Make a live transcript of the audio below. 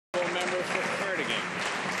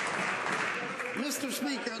Mr.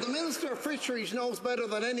 Speaker, the Minister of Fisheries knows better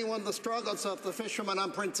than anyone the struggles of the fishermen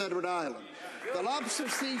on Prince Edward Island. The lobster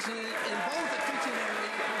season in both the fishing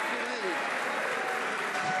areas was delayed.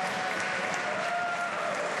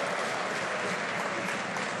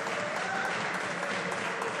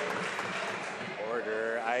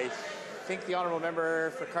 Order. I think the honourable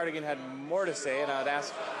member for Cardigan had more to say, and I'd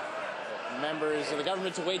ask members of the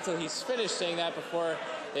government to wait till he's finished saying that before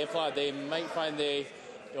they applaud. They might find they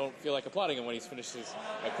don't feel like applauding him when he's finished his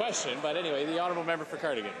question, but anyway, the honourable member for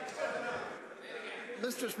Cardigan.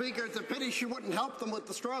 Mr. Speaker, it's a pity she wouldn't help them with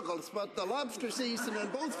the struggles, but the lobster season in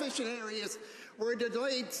both fishing areas were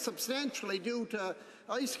delayed substantially due to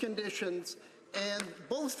ice conditions, and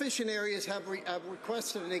both fishing areas have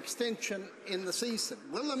requested an extension in the season.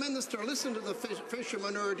 Will the minister listen to the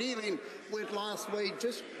fishermen who are dealing with lost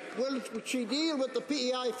wages? Will she deal with the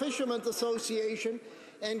PEI Fishermen's Association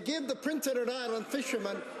and give the Prince Edward Island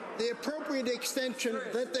fishermen the appropriate extension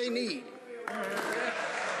that they need? The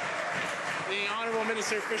Honourable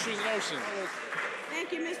Minister of Fisheries and Oceans.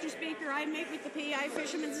 Thank you, Mr. Speaker. I meet with the PEI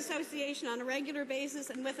Fishermen's Association on a regular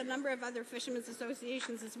basis and with a number of other fishermen's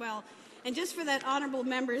associations as well. And just for that honourable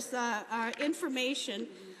member's information,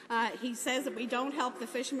 he says that we don't help the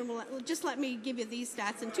fishermen. Well, just let me give you these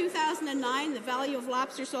stats. In 2009, the value of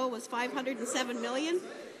lobster sold was $507 million.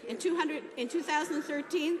 In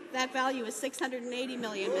 2013, that value is $680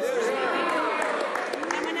 million, Mr. Speaker.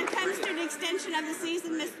 And when it comes to the extension of the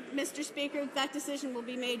season, Mr. Speaker, that decision will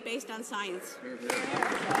be made based on science.